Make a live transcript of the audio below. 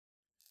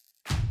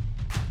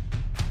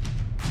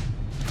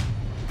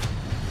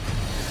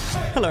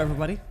Hello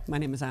everybody, my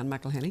name is Anne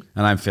McElhenney.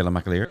 And I'm Phelim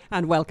McAleer.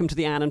 And welcome to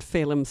the Anne and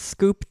Phelim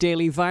Scoop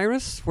Daily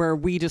Virus, where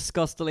we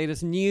discuss the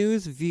latest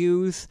news,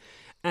 views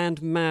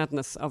and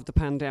madness of the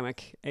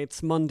pandemic.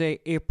 It's Monday,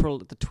 April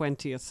the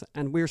 20th,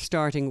 and we're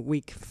starting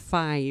week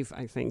 5,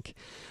 I think,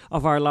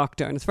 of our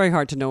lockdown. It's very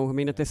hard to know. I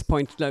mean, at this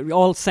point,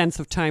 all sense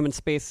of time and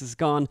space is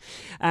gone.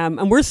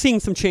 And we're seeing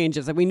some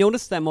changes, and we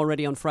noticed them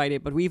already on Friday,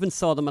 but we even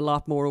saw them a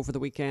lot more over the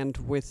weekend,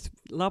 with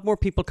a lot more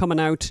people coming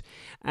out,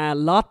 a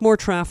lot more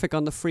traffic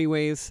on the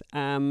freeways.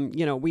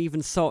 We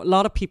even saw a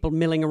lot of people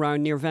milling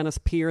around near Venice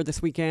Pier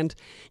this weekend.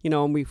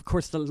 And we, of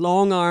course, the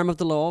long arm of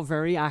the law,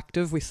 very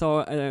active. We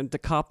saw the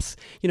cops,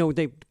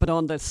 they put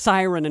on the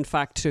siren, in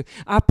fact, to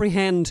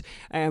apprehend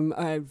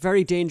a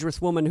very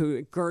dangerous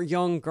woman,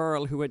 young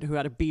girl who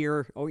had a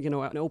beer,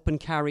 an open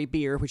carry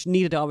beer, which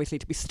needed obviously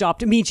to be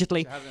stopped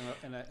immediately.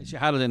 She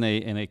had it in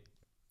a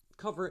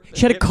cover.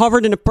 She had it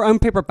covered in a brown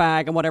paper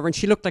bag and whatever, and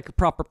she looked like a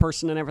proper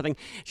person and everything.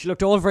 She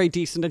looked all very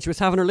decent, and she was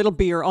having her little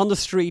beer on the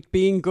street,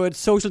 being good,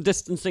 social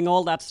distancing,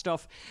 all that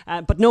stuff.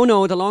 But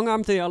no, the long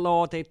arm of the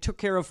law, they took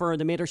care of her,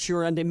 and they made her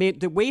sure, and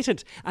they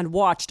waited and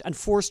watched and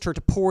forced her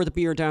to pour the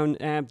beer down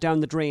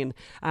the drain.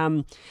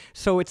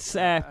 So it's.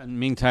 In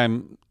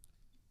meantime,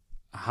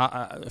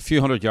 a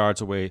few hundred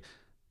yards away,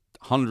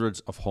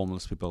 hundreds of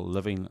homeless people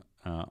living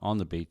on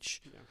the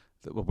beach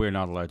that we're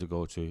not allowed to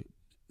go to.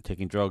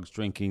 Taking drugs,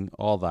 drinking,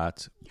 all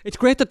that. It's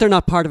great that they're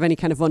not part of any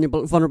kind of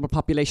vulnerable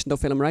population, though,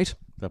 Phelim, right?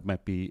 That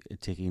might be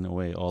taking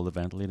away all the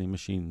ventilating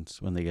machines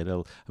when they get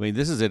ill. I mean,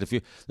 this is it.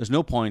 There's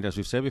no point, as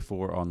we've said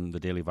before on the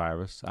Daily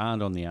Virus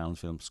and on the Anne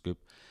Phelim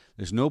Scoop,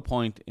 there's no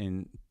point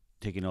in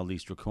taking all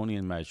these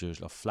draconian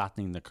measures of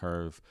flattening the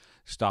curve,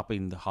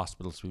 stopping the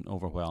hospitals being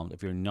overwhelmed,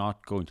 if you're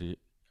not going to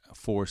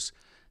force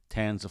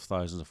tens of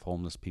thousands of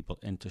homeless people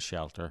into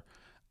shelter,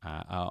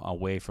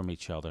 away from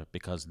each other,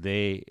 because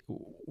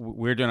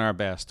we're doing our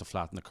best to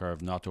flatten the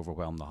curve, not to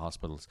overwhelm the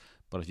hospitals.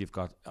 But if you've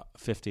got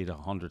 50 to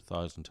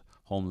 100,000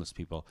 homeless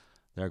people,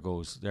 there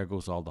goes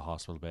all the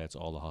hospital beds,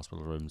 all the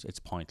hospital rooms. It's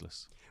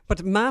pointless.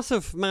 But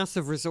massive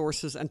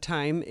resources and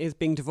time is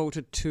being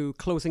devoted to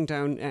closing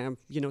down,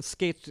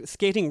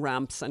 skating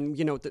ramps.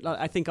 And,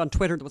 I think on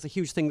Twitter there was a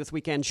huge thing this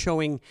weekend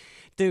showing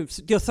the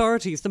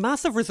authorities, the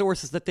massive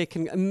resources that they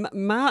can,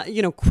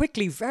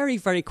 quickly, very,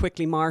 very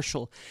quickly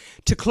marshal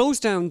to close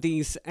down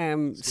these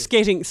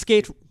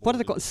what are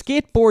they called?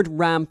 Skateboard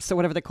ramps or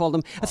whatever they call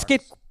them. Parks. A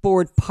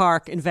skateboard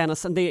park in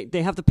Venice, and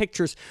they have the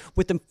pictures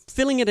with them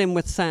filling it in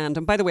with sand.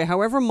 And by the way,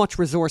 however much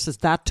resources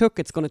that took,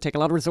 it's going to take a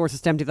lot of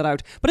resources to empty that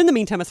out. But in the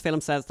meantime, as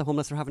Phelim says, the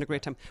homeless are having a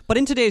great time. But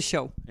in today's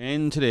show,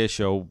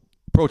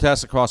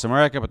 protests across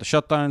America about the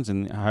shutdowns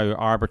and how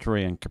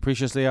arbitrary and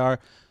capricious they are,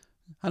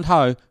 and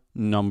how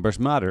numbers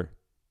matter.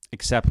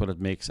 Except when it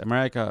makes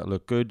America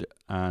look good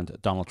and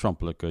Donald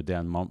Trump look good,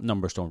 then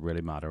numbers don't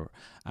really matter.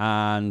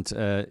 And,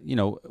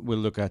 we'll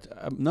look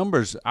at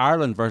numbers.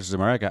 Ireland versus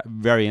America,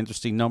 very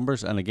interesting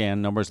numbers. And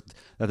again, numbers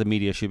that the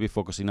media should be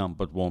focusing on,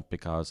 but won't,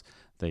 because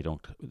they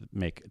don't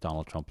make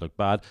Donald Trump look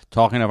bad.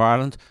 Talking of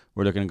Ireland,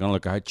 we're going to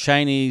look at how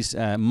Chinese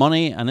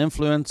money and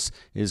influence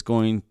is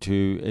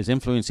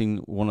influencing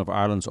one of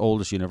Ireland's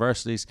oldest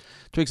universities,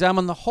 to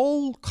examine the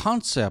whole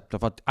concept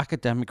of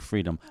academic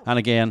freedom. And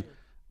again...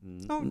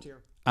 Oh,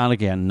 dear. And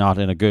again, not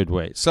in a good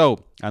way.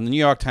 And the New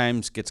York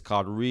Times gets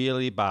caught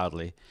really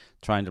badly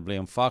trying to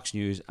blame Fox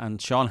News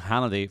and Sean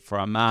Hannity for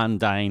a man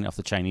dying of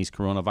the Chinese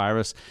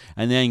coronavirus,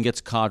 and then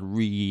gets caught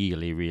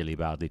really, really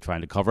badly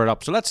trying to cover it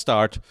up. So let's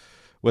start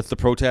with the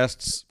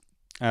protests.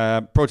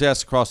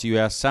 Protests across the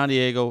U.S., San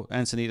Diego,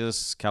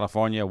 Encinitas,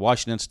 California,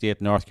 Washington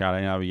State, North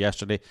Carolina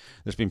yesterday.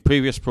 There's been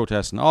previous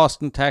protests in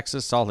Austin,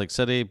 Texas, Salt Lake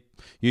City,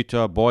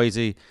 Utah,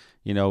 Boise,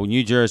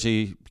 New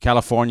Jersey,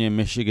 California,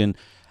 Michigan.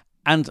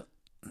 And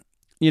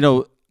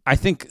I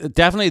think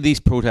definitely these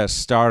protests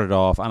started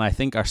off, and I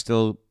think are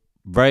still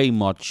very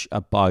much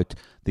about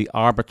the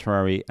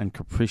arbitrary and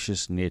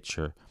capricious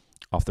nature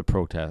of the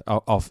protest,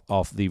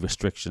 of the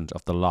restrictions,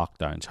 of the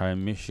lockdowns. How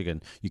in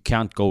Michigan you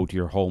can't go to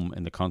your home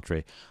in the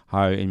country.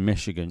 How in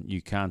Michigan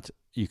you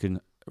can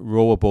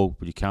row a boat,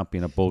 but you can't be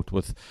in a boat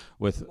with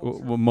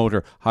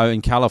motor. How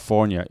in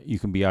California you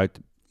can be out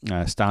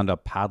stand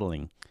up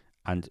paddling,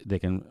 and they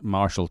can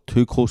marshal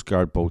 2 Coast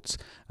Guard boats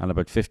and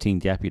about 15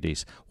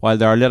 deputies, while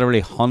there are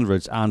literally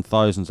hundreds and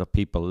thousands of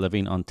people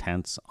living on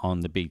tents on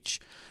the beach,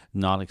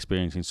 not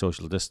experiencing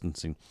social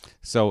distancing.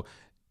 So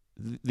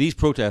these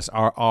protests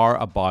are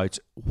about,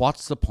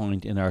 what's the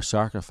point in our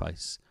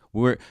sacrifice?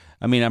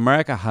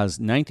 America has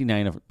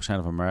 99%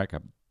 of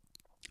America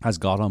has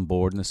got on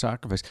board in the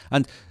sacrifice.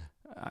 And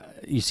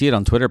you see it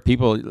on Twitter,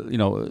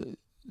 people,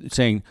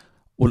 saying,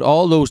 would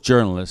all those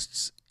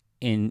journalists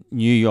in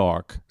New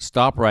York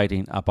stop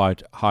writing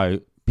about how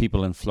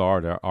people in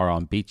Florida are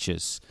on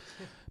beaches?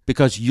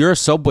 Because your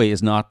subway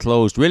is not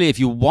closed. Really, if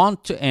you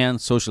want to end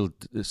social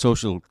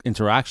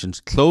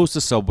interactions, close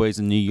the subways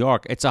in New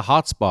York. It's a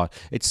hotspot.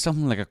 It's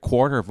something like a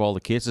quarter of all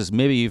the cases,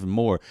 maybe even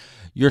more.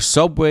 Your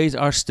subways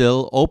are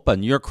still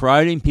open. You're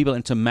crowding people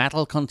into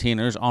metal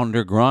containers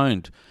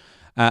underground.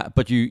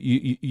 But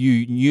you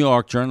New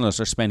York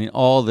journalists are spending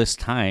all this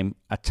time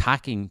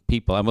attacking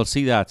people, and we'll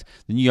see that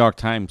the New York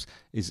Times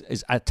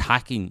is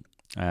attacking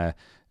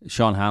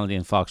Sean Hannity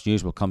and Fox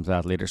News. We'll come to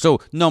that later. So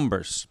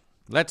numbers.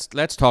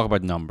 Let's talk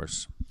about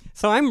numbers.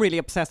 So I'm really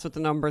obsessed with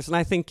the numbers, and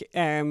I think,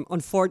 and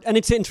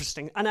it's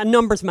interesting, and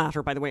numbers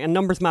matter, by the way, and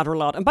numbers matter a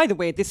lot. And by the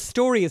way, this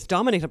story is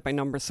dominated by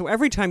numbers. So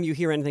every time you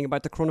hear anything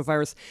about the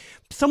coronavirus,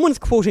 someone's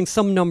quoting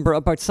some number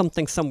about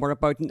something somewhere,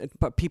 about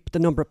the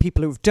number of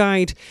people who've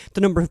died,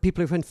 the number of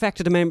people who've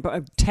infected,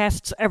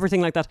 tests,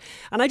 everything like that.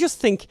 And I just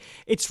think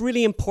it's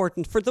really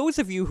important for those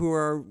of you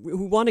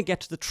who want to get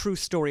to the true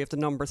story of the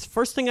numbers.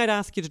 First thing I'd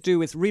ask you to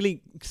do is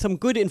really, some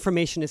good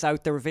information is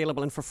out there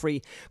available and for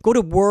free. Go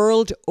to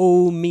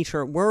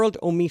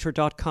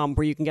worldometer.com,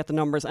 where you can get the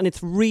numbers, and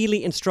it's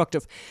really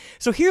instructive.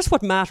 So here's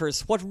what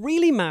matters. What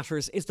really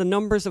matters is the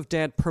numbers of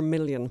dead per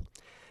million,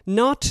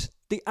 not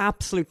the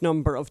absolute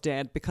number of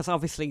dead, because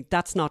obviously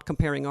that's not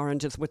comparing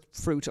oranges with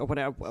fruit or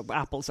whatever,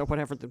 apples or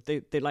whatever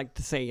they like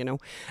to say, So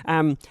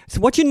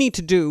what you need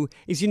to do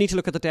is you need to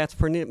look at the deaths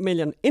per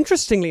million.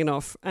 Interestingly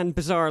enough, and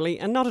bizarrely,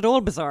 and not at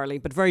all bizarrely,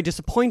 but very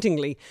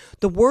disappointingly,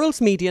 the world's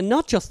media,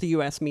 not just the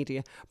US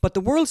media, but the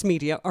world's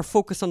media are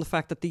focused on the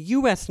fact that the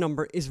US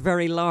number is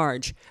very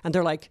large. And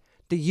they're like,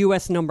 the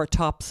US number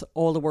tops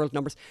all the world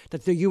numbers,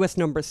 that the US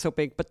number is so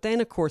big. But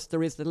then, of course,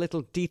 there is the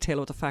little detail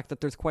of the fact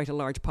that there's quite a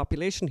large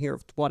population here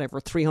of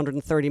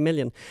 330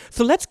 million.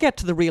 So let's get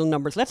to the real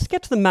numbers. Let's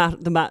get to the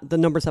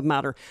numbers that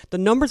matter. The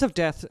numbers of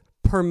deaths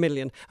per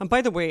million. And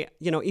by the way,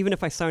 even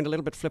if I sound a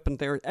little bit flippant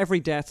there, every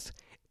death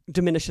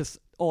diminishes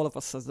all of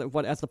us, as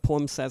the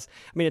poem says.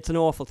 I mean, it's an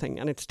awful thing,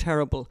 and it's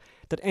terrible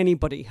that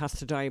anybody has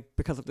to die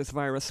because of this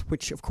virus,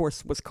 which of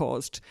course was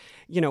caused,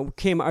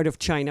 came out of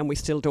China, and we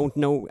still don't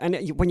know. And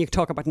when you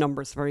talk about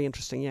numbers, very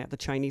interesting, the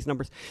Chinese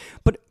numbers.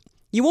 But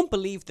you won't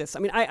believe this. I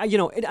mean,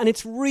 and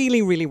it's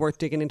really, really worth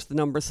digging into the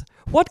numbers.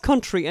 What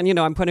country? And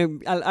I'm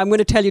going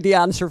to tell you the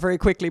answer very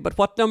quickly. But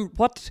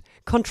what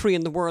country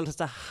in the world has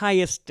the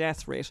highest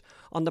death rate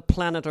on the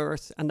planet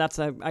Earth? And that's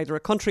either a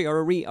country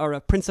or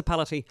a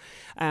principality.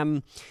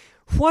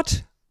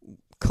 What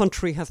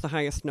country has the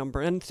highest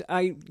number? And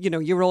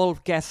you're all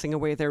guessing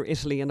away there,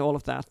 Italy and all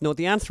of that. No,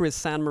 the answer is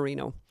San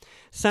Marino.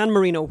 San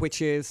Marino,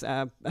 which is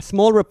a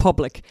small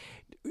republic,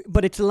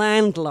 but it's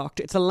landlocked.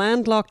 It's a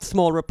landlocked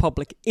small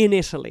republic in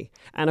Italy.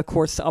 And of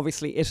course,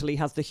 obviously, Italy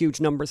has the huge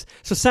numbers.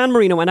 So San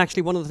Marino, and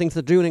actually one of the things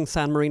they're doing in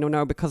San Marino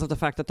now, because of the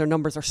fact that their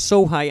numbers are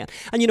so high.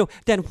 And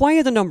then why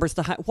are the numbers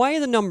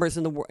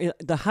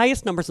the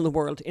highest numbers in the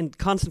world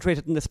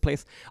concentrated in this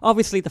place?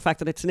 Obviously, the fact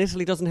that it's in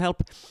Italy doesn't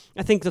help.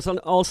 I think there's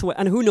also,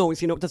 and who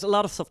knows, there's a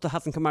lot of stuff that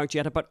hasn't come out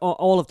yet about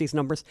all of these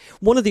numbers.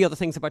 One of the other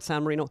things about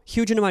San Marino,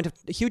 huge amount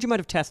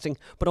of testing,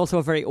 but also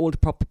a very old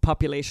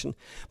population.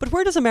 But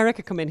where does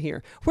America come in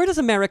here? Where does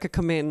America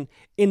come in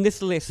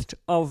this list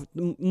of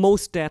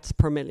most deaths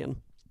per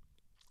million?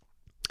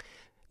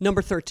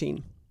 Number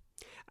 13.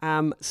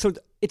 So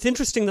it's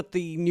interesting that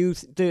the New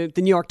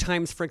York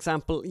Times, for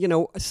example,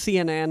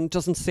 CNN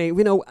doesn't say,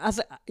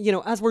 as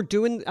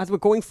we're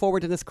going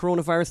forward in this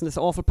coronavirus and this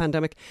awful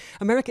pandemic,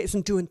 America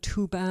isn't doing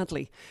too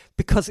badly,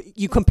 because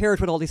you compare it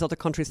with all these other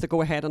countries that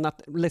go ahead on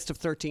that list of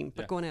 13.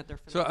 But go ahead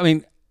there. So, I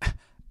mean,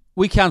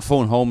 we can't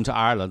phone home to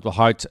Ireland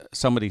without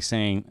somebody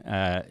saying,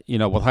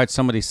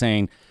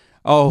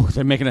 oh,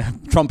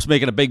 Trump's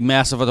making a big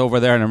mess of it over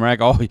there in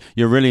America. Oh,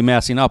 you're really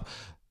messing up.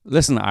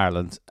 Listen,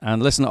 Ireland,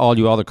 and listen to all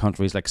you other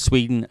countries like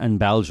Sweden and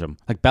Belgium.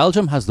 Like,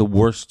 Belgium has the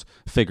worst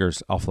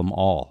figures of them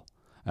all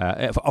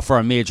for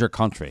a major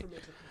country.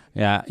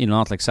 Yeah,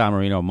 not like San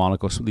Marino,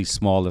 Monaco, these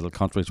small little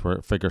countries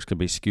where figures can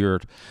be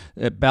skewed.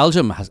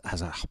 Belgium has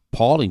a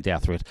appalling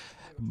death rate,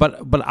 but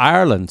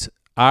Ireland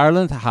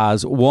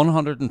has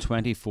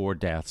 124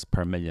 deaths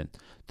per million.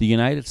 The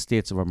United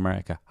States of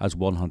America has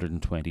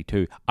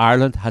 122.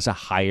 Ireland has a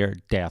higher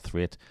death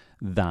rate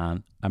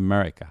than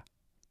America.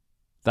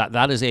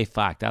 That is a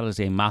fact. That is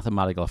a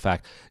mathematical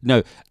fact.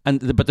 Now,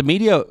 but the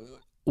media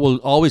will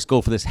always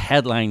go for this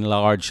headline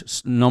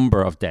large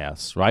number of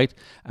deaths, right?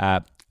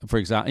 For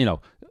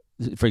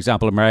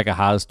example, America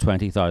has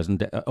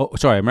 20,000.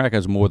 America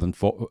has more than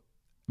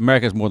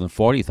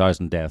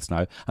 40,000 deaths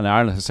now, and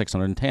Ireland has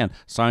 610.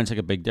 Sounds like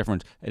a big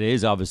difference. It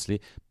is,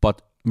 obviously,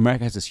 but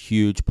America has this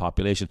huge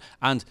population.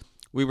 And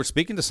we were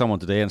speaking to someone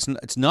today, and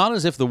it's not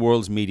as if the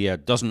world's media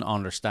doesn't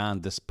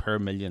understand this per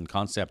million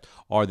concept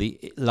or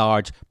the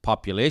large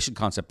population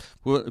concept.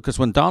 Because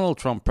when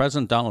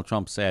President Donald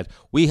Trump said,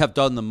 we have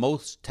done the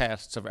most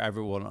tests of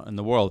everyone in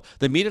the world,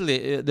 the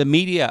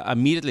media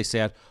immediately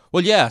said,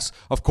 well, yes,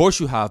 of course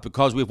you have,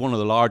 because we have one of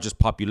the largest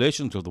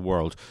populations of the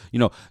world.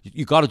 You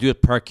got to do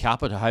it per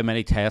capita, how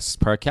many tests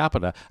per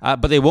capita.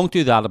 But they won't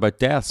do that about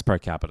deaths per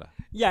capita.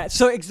 Yeah,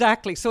 so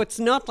exactly. So it's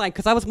not like,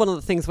 because that was one of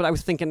the things what I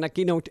was thinking, like,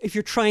 if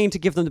you're trying to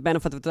give them the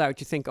benefit of the doubt,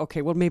 you think,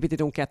 okay, well, maybe they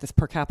don't get this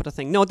per capita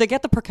thing. No, they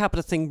get the per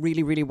capita thing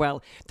really, really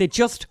well. They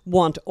just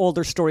want all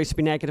their stories to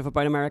be negative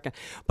about America.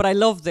 But I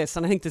love this,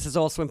 and I think this is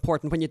also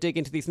important when you dig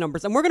into these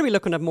numbers. And we're going to be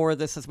looking at more of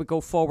this as we go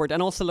forward,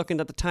 and also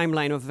looking at the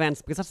timeline of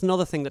events, because that's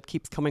another thing that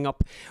keeps coming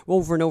up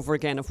over and over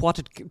again, of what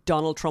did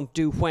Donald Trump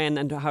do when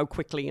and how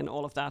quickly and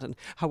all of that, and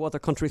how other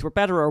countries were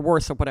better or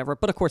worse or whatever.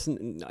 But of course,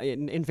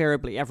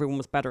 invariably, everyone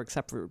was better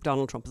except for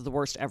Donald Trump is the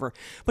worst ever.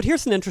 But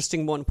here's an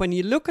interesting one. When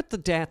you look at the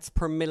deaths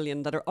per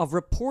million that are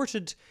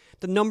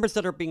the numbers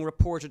that are being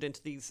reported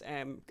into these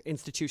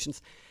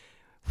institutions,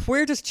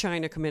 where does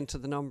China come into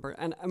the number?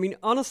 And I mean,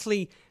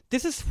 honestly,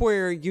 this is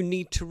where you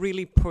need to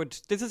really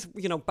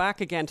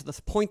back again to this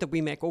point that we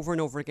make over and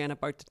over again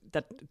about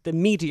that the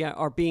media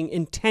are being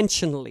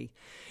intentionally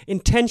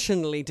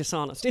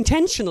dishonest.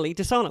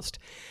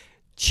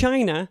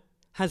 China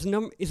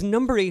is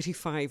number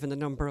 85 in the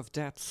number of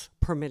deaths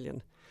per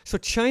million. So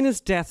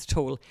China's death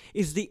toll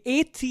is the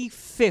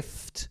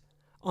 85th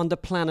on the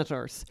planet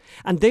Earth.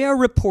 And they are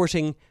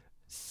reporting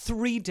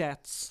 3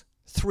 deaths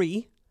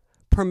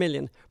per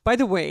million. By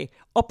the way,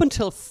 up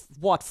until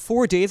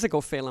 4 days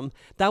ago, Phelim,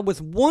 that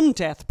was 1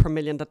 death per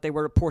million that they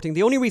were reporting.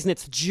 The only reason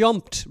it's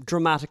jumped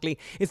dramatically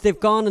is they've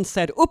gone and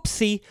said,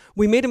 oopsie,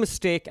 we made a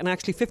mistake, and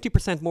actually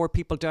 50% more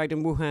people died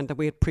in Wuhan than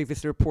we had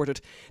previously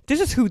reported. This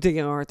is who they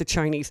are, the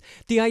Chinese.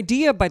 The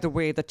idea, by the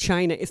way, that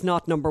China is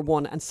not number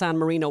 1 and San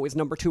Marino is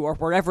number 2, or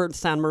wherever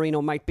San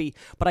Marino might be.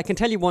 But I can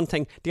tell you one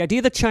thing, the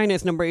idea that China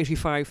is number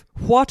 85,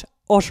 what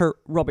utter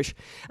rubbish.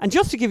 And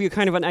just to give you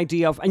kind of an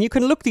idea of, and you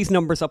can look these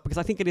numbers up because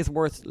I think it is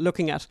worth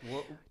looking at.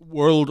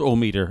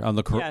 World-O-Meter on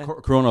the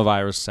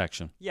coronavirus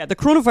section. Yeah, the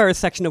coronavirus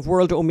section of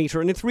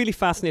World-O-Meter, and it's really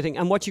fascinating.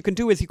 And what you can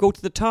do is you go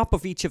to the top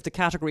of each of the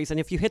categories,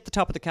 and if you hit the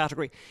top of the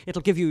category,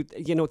 it'll give you,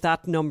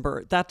 that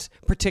number, that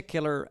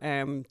particular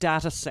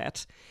data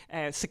set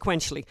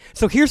sequentially.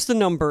 So here's the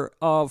number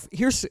of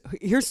here's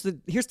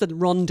the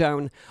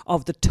rundown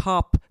of the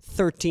top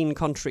 13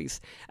 countries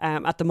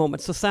at the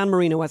moment. So San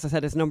Marino, as I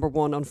said, is number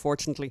 1,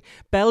 unfortunately.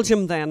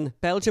 Belgium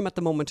at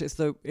the moment is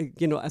the,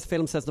 as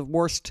Phelim says, the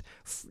worst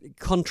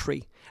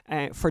country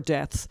for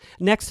deaths.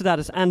 Next to that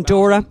is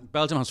Andorra.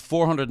 Belgium has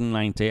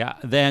 490.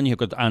 Then you've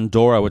got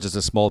Andorra, which is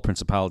a small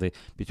principality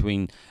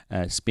between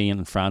Spain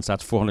and France.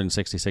 That's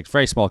 466.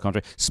 Very small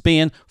country.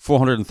 Spain,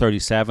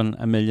 437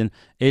 a million.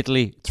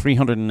 Italy,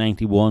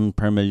 391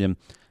 per million.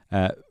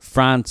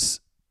 France,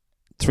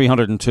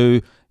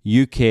 302.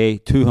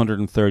 UK,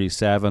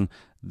 237.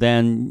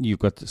 Then you've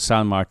got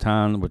San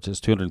Martin, which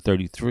is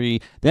 233.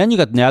 Then you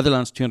got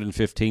Netherlands,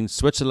 215.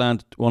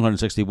 Switzerland,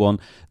 161.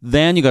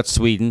 Then you got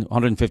Sweden,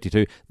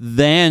 152.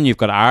 Then you've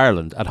got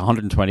Ireland at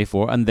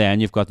 124. And then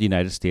you've got the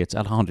United States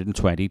at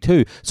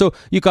 122. So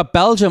you've got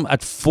Belgium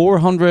at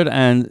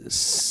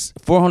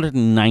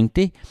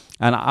 490.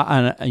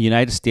 And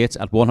United States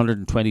at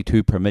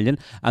 122 per million.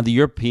 And the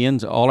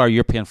Europeans, all our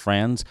European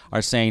friends,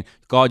 are saying,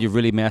 God, you've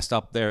really messed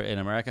up there in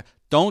America.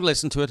 Don't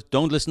listen to it.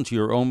 Don't listen to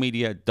your own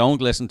media.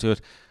 Don't listen to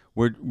it.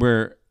 We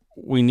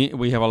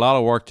have a lot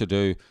of work to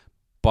do,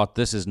 but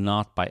this is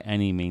not by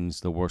any means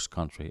the worst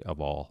country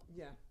of all.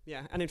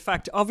 Yeah, and in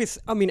fact,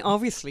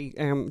 obviously,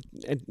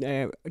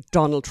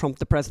 Donald Trump,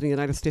 the President of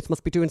the United States,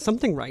 must be doing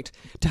something right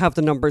to have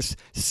the numbers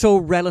so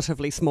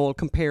relatively small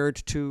compared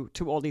to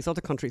all these other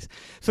countries.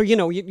 So,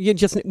 we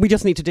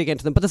just need to dig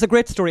into them. But there's a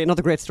great story,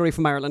 another great story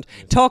from Ireland.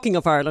 Talking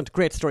of Ireland,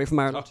 great story from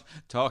Ireland.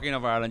 Talking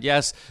of Ireland,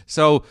 yes.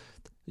 So,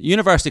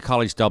 University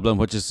College Dublin,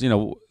 which is,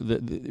 one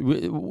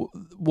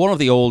of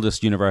the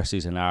oldest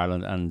universities in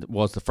Ireland and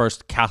was the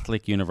first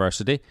Catholic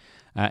university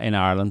in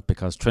Ireland,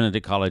 because Trinity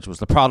College was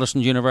the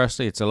Protestant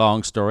university. It's a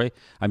long story.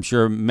 I'm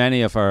sure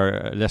many of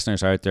our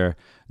listeners out there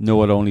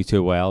know it only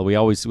too well. I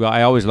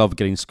always love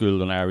getting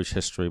schooled on Irish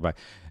history. But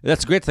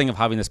that's a great thing of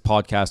having this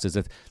podcast, is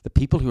that the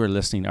people who are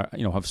listening are,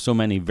 have so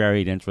many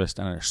varied interests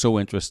and are so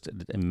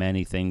interested in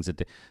many things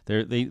that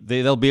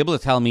they'll be able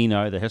to tell me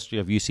now the history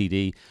of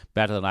UCD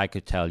better than I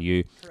could tell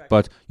you. Correct.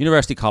 But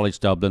University College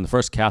Dublin, the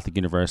first Catholic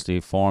university,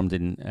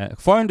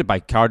 founded by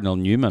Cardinal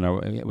Newman,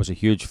 it was a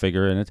huge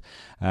figure in it.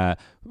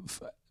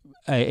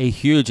 A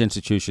huge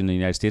institution in the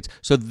United States.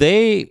 So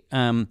they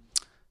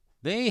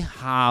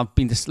have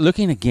been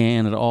looking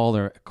again at all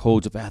their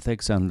codes of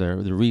ethics and their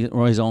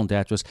raison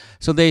d'etre.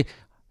 So they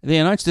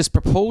announced this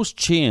proposed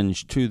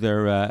change to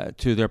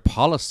their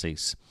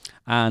policies,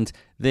 and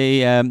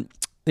they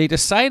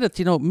decided,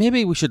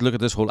 maybe we should look at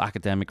this whole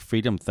academic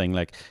freedom thing.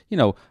 Like,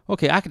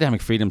 okay,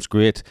 academic freedom's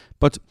great,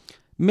 but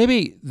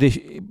maybe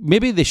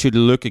they should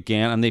look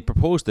again, and they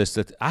proposed this,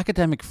 that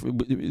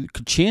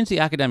could change the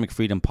academic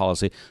freedom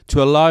policy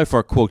to allow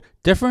for, quote,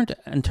 different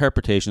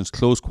interpretations,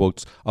 close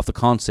quotes, of the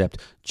concept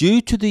due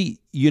to the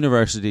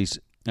universities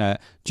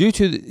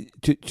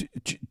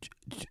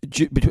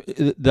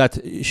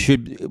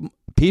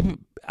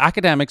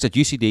academics at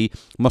UCD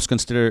must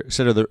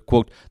consider the,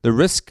 quote, the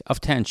risk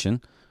of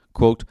tension,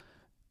 quote,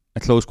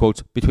 close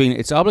quotes, between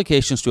its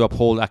obligations to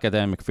uphold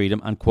academic freedom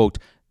and, quote,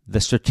 the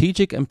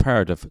strategic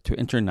imperative to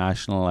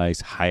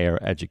internationalize higher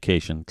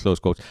education, close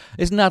quotes.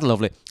 Isn't that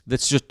lovely? The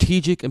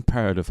strategic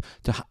imperative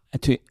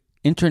to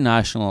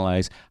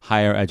internationalize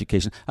higher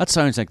education. That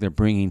sounds like they're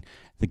bringing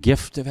the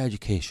gift of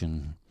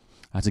education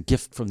as a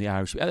gift from the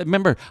Irish.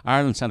 Remember,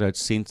 Ireland sent out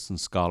saints and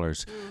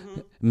scholars,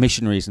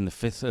 missionaries in the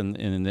fifth and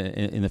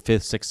in the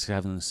fifth, sixth,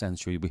 seventh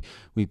century.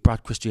 We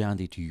brought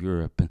Christianity to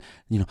Europe, and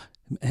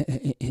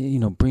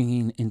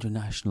bringing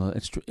international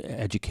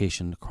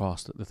education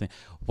across the thing.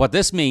 What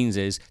this means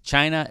is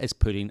China is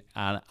putting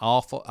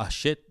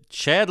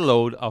shed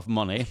load of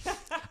money.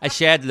 A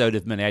shed load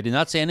of money. I do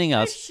not say anything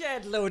else. A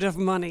shed load of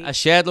money. A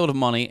shed load of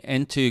money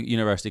into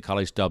University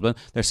College Dublin.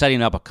 They're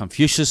setting up a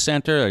Confucius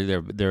Centre.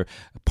 They're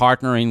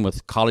partnering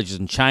with colleges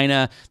in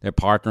China. They're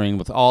partnering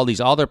with all these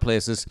other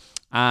places,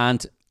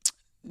 and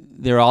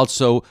they're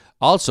also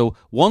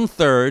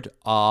 1/3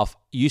 of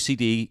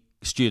UCD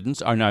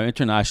students are now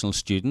international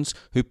students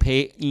who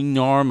pay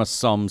enormous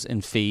sums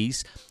in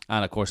fees,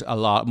 and of course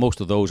most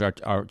of those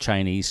are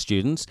Chinese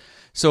students.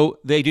 So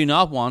they do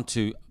not want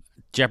to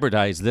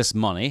jeopardize this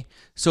money,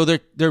 so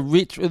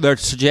they're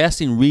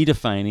suggesting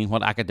redefining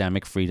what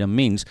academic freedom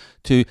means.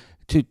 Everyone's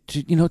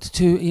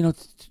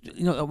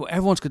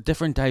got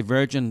different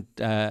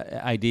divergent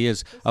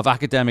ideas of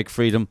academic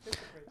freedom,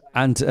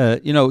 and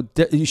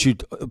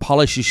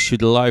policies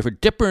should allow for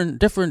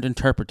different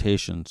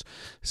interpretations.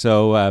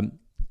 So.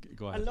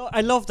 I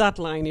love that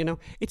line.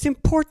 It's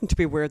important to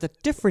be aware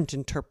that different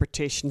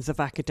interpretations of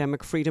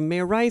academic freedom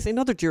may arise in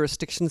other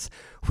jurisdictions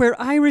where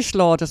Irish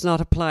law does not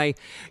apply.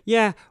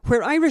 Yeah,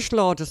 where Irish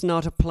law does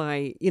not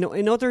apply,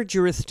 in other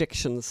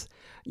jurisdictions.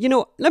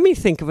 Let me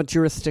think of a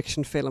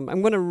jurisdiction, Phelim.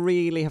 I'm going to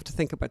really have to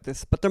think about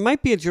this. But there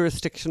might be a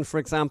jurisdiction, for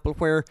example,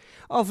 where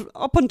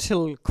up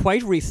until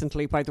quite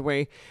recently, by the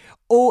way,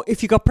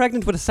 if you got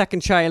pregnant with a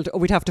second child,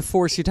 we'd have to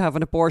force you to have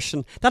an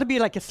abortion. That'd be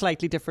like a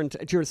slightly different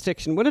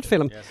jurisdiction, wouldn't it,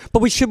 Phelim? Yes.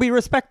 But should we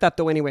respect that,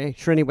 though, anyway?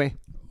 Sure, anyway.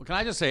 Well, can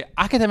I just say,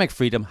 academic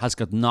freedom has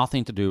got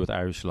nothing to do with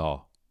Irish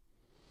law.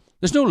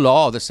 There's no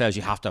law that says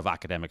you have to have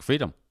academic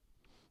freedom.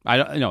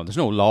 There's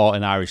no law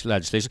in Irish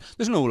legislation.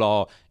 There's no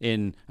law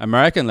in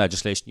American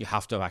legislation. You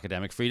have to have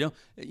academic freedom.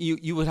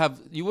 You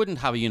wouldn't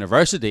have a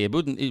university. It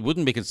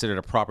wouldn't be considered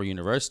a proper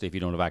university if you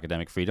don't have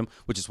academic freedom,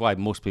 which is why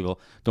most people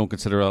don't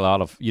consider a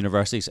lot of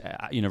universities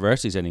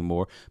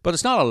anymore. But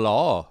it's not a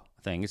law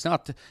thing. It's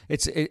not.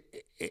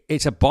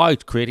 It's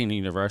about creating a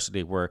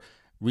university where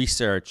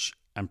research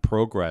and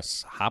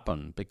progress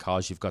happen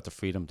because you've got the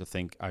freedom to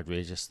think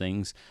outrageous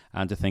things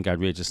and to think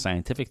outrageous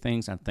scientific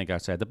things and think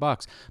outside the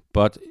box.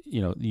 But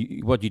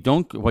what you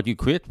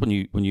create when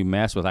you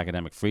mess with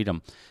academic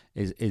freedom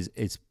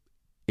is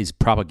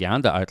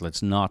propaganda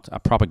outlets, not a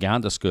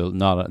propaganda school,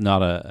 not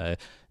a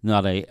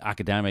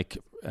academic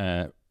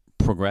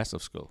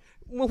progressive school.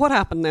 Well, what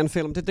happened then,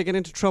 Phelim? Did they get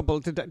into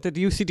trouble? Did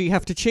UCD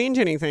have to change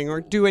anything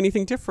or do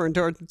anything different,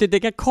 or did they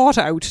get caught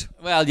out?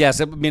 Well, yes.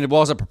 I mean, it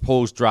was a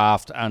proposed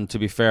draft, and to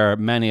be fair,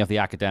 many of the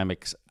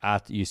academics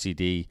at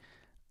UCD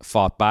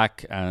fought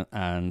back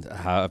and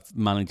have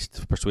managed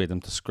to persuade them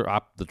to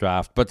scrap the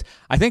draft. But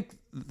I think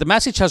the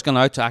message has gone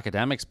out to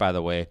academics, by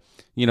the way.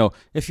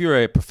 If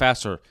you're a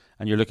professor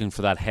and you're looking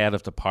for that head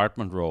of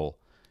department role,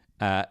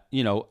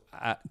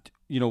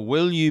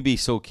 will you be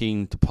so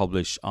keen to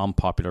publish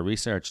unpopular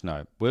research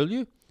now? Will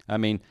you? I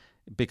mean,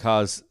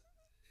 because,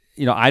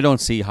 I don't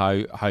see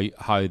how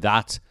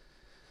that,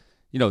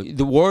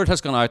 the word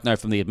has gone out now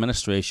from the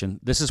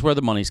administration. This is where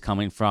the money's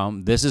coming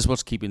from. This is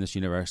what's keeping this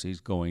university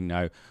going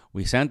now.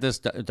 We sent this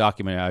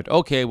document out.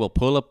 Okay, we'll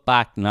pull it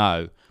back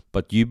now.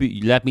 But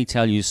let me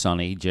tell you,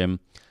 Sonny,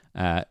 Jim,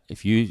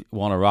 if you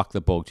want to rock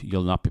the boat,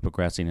 you'll not be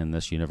progressing in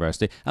this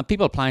university. And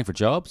people applying for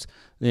jobs,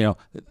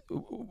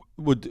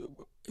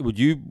 would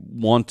you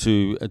want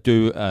to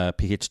do a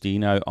PhD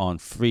now on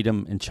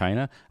freedom in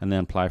China and then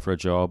apply for a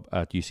job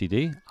at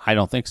UCD? I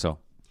don't think so.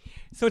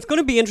 So it's going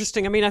to be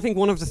interesting. I mean, I think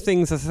one of the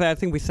things, as I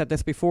think we said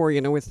this before,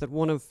 is that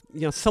one of,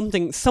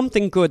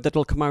 something good that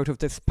will come out of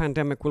this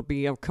pandemic will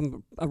be a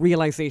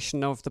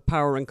realization of the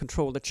power and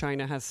control that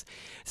China has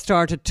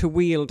started to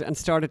wield and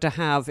started to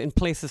have in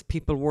places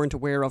people weren't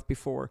aware of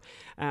before.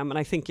 And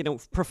I think,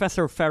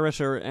 Professor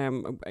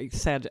Ferreter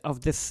said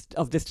of this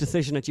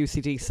decision at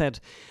UCD, said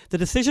the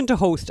decision to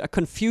host a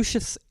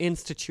Confucius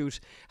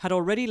Institute had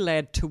already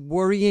led to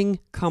worrying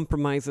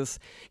compromises,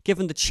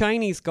 given the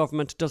Chinese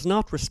government does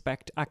not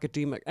respect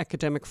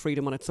academic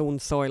freedom on its own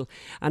soil.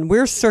 And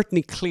we're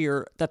certainly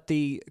clear that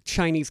the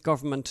Chinese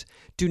government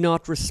do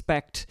not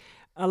respect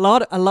a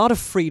lot of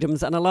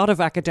freedoms and a lot of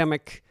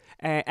academic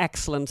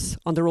excellence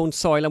on their own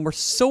soil. And we're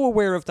so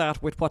aware of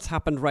that with what's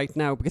happened right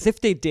now, because if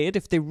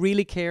they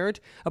really cared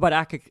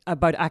about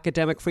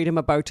academic freedom,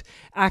 about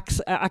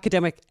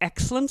academic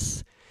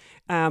excellence,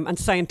 and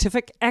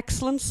scientific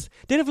excellence,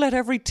 they'd have let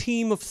every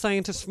team of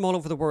scientists from all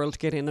over the world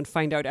get in and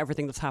find out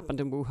everything that's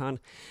happened in Wuhan.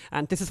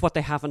 And this is what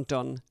they haven't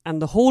done.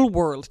 And the whole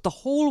world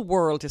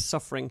is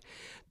suffering.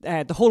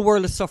 The whole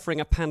world is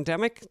suffering a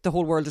pandemic. The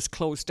whole world is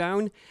closed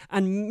down.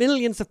 And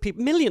millions of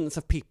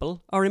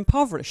people are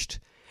impoverished.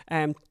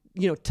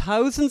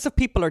 thousands of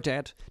people are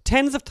dead,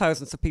 tens of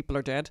thousands of people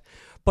are dead,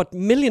 but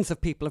millions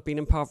of people have been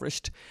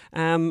impoverished.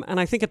 And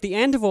I think at the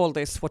end of all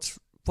this,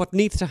 what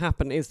needs to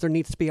happen is there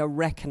needs to be a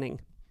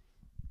reckoning.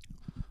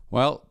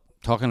 Well,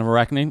 talking of a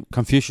reckoning,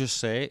 Confucius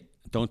say,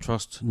 don't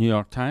trust New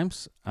York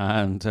Times,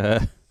 and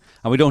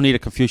we don't need a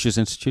Confucius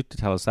Institute to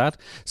tell us that.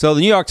 So the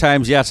New York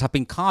Times, yes, have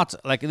been caught,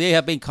 they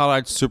have been caught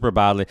out super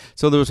badly.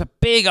 So there was a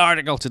big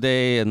article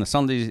today in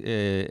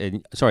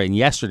in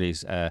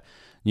yesterday's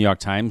New York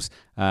Times,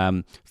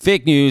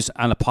 fake news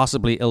and a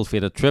possibly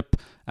ill-fated trip,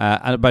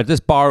 about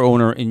this bar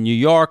owner in New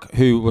York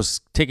who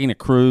was taking a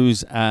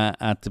cruise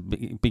at the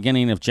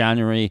beginning of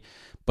January,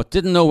 but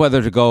didn't know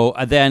whether to go.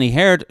 And then he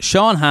heard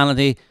Sean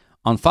Hannity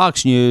on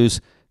Fox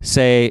News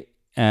say,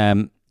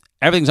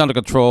 everything's under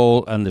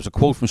control, and there's a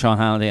quote from Sean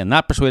Hannity, and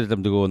that persuaded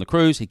him to go on the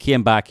cruise. He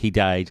came back, he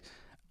died,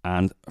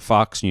 and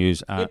Fox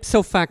News...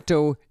 Ipso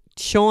facto,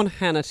 Sean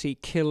Hannity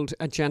killed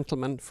a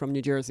gentleman from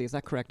New Jersey, is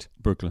that correct?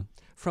 Brooklyn.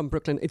 From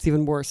Brooklyn. It's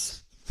even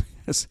worse.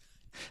 Yes,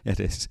 it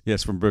is.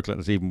 Yes, from Brooklyn,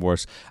 it's even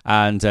worse.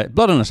 And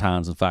blood on his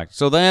hands, in fact.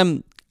 So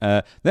then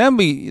of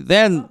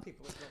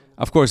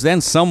course,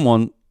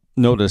 someone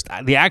noticed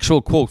the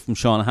actual quote from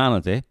Sean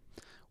Hannity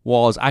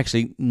was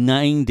actually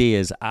 9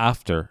 days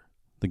after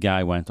the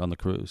guy went on the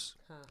cruise.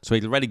 So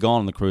he'd already gone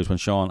on the cruise when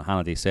Sean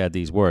Hannity said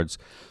these words.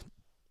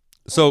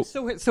 So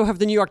have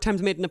the New York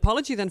Times made an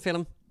apology then,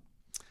 Phelim?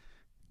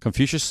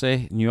 Confucius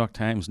say New York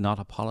Times not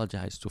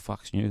apologise to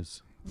Fox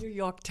News.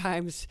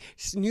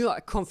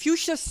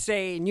 Confucius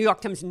say New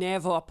York Times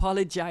never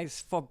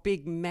apologise for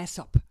big mess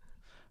up.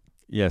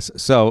 Yes,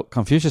 so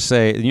Confucius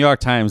say the New York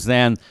Times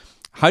then,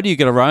 how do you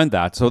get around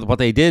that? So what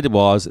they did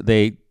was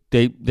they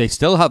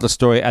still had the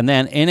story, and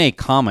then in a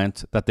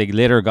comment that they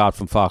later got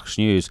from Fox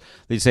News,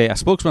 they say a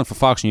spokesman for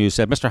Fox News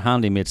said Mr.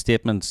 Hannity made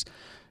statements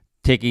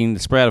taking the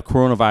spread of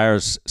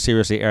coronavirus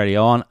seriously early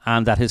on,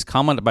 and that his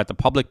comment about the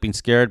public being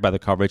scared by the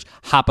coverage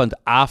happened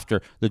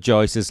after the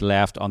Joyces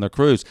left on their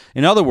cruise.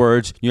 In other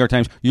words, New York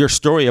Times, your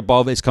story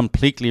above is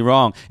completely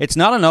wrong. It's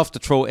not enough to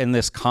throw in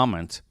this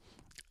comment.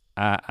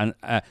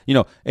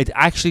 It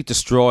actually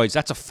destroys.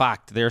 That's a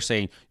fact. They're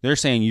saying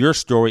your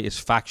story is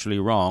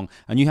factually wrong,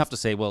 and you have to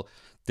say, well,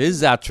 is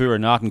that true or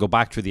not, and go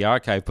back through the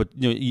archive. But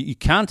you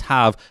can't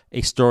have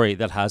a story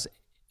that has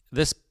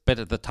this bit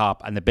at the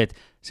top and the bit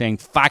saying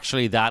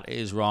factually that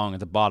is wrong at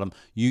the bottom.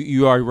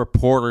 You are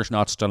reporters,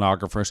 not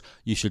stenographers.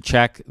 You should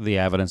check the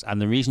evidence,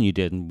 and the reason you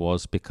didn't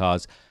was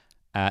because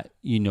that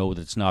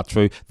it's not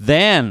true.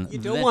 Then you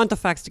don't want the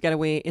facts to get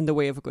away in the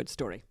way of a good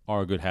story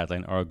or a good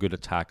headline or a good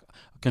attack.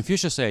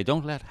 Confucius say,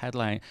 don't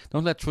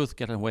let truth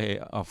get in the way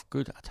of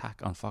good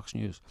attack on Fox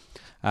News.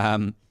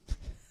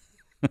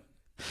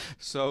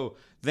 So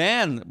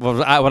then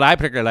what I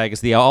particularly like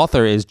is the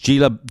author is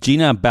Gina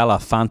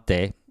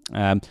Bellafante,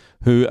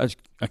 who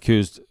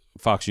accused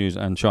Fox News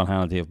and Sean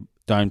Hannity of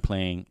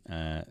downplaying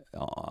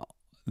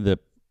the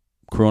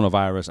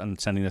coronavirus and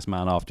sending this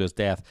man off to his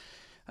death.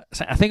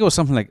 I think it was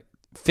something like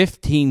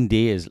 15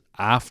 days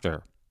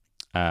after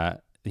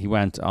he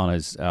went on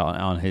his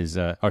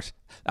I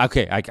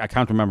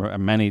can't remember,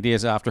 many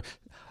days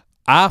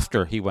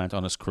after he went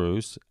on his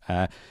cruise.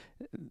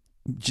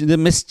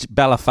 Miss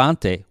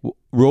Bellafante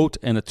wrote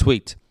in a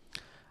tweet,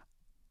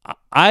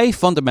 I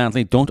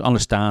fundamentally don't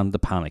understand the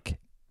panic.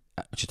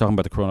 She's talking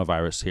about the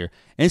coronavirus here.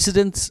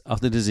 Incidence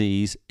of the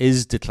disease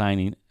is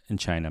declining in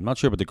China. I'm not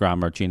sure about the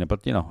grammar, Gina,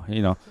 but you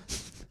know.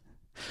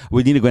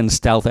 We need to go in and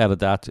stealth edit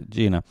that,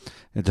 Gina,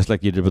 just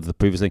like you did with the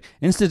previous thing.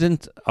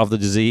 Incidence of the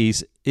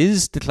disease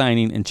is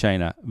declining in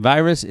China.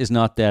 Virus is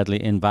not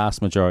deadly in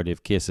vast majority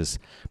of cases.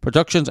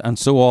 Productions and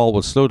so all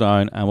will slow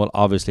down and will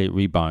obviously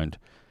rebound.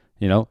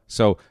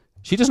 So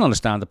she doesn't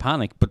understand the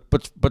panic,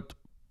 but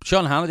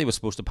Sean Hannity was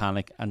supposed to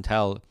panic and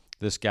tell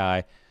this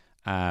guy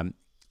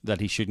that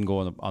he shouldn't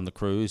go on the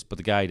cruise, but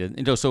the guy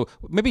didn't. So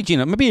maybe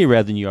he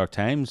read the New York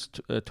Times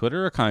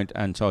Twitter account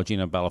and saw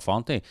Gina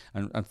Bellafante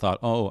and thought,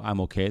 oh, I'm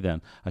okay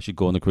then, I should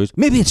go on the cruise.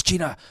 Maybe it's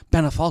Gina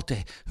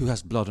Bellafante who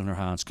has blood on her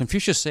hands.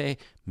 Confucius say,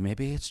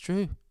 maybe it's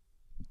true.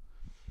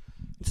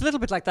 It's a little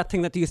bit like that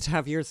thing that they used to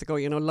have years ago,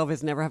 love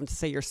is never having to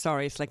say you're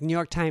sorry. It's like New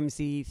York Times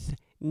is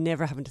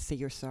never having to say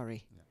you're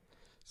sorry. Yeah.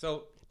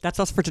 So that's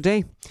us for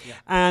today. Yeah.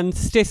 And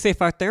stay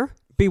safe out there.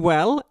 Be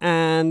well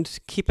and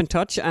keep in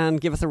touch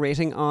and give us a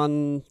rating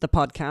on the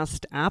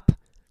podcast app.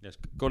 Yes,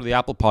 go to the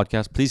Apple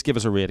Podcast. Please give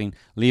us a rating.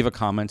 Leave a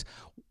comment.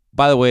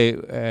 By the way,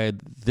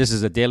 this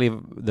is the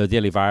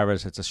Daily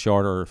Virus. It's a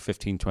shorter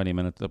 15-20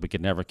 minute that we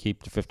could never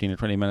keep to 15 or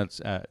 20 minutes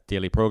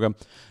daily program.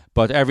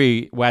 But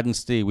every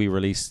Wednesday we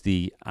release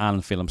the Anne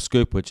and Phelim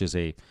Scoop, which is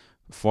a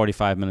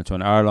 45 minute to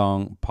an hour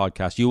long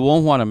podcast. You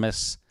won't want to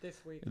miss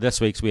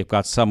this week's. We've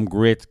got some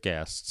great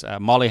guests: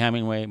 Molly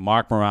Hemingway,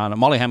 Mark Morano.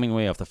 Molly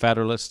Hemingway of The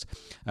Federalist,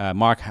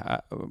 Mark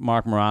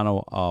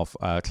Morano of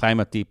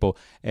Climate Depot.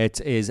 It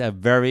is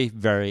going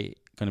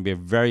to be a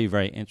very,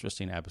 very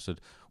interesting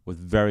episode with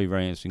very,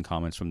 very interesting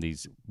comments from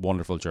these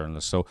wonderful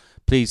journalists. So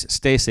please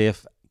stay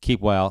safe,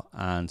 keep well,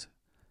 and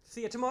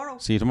see you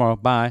tomorrow.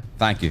 Bye.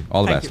 Thank you.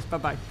 All the best. Bye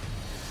bye.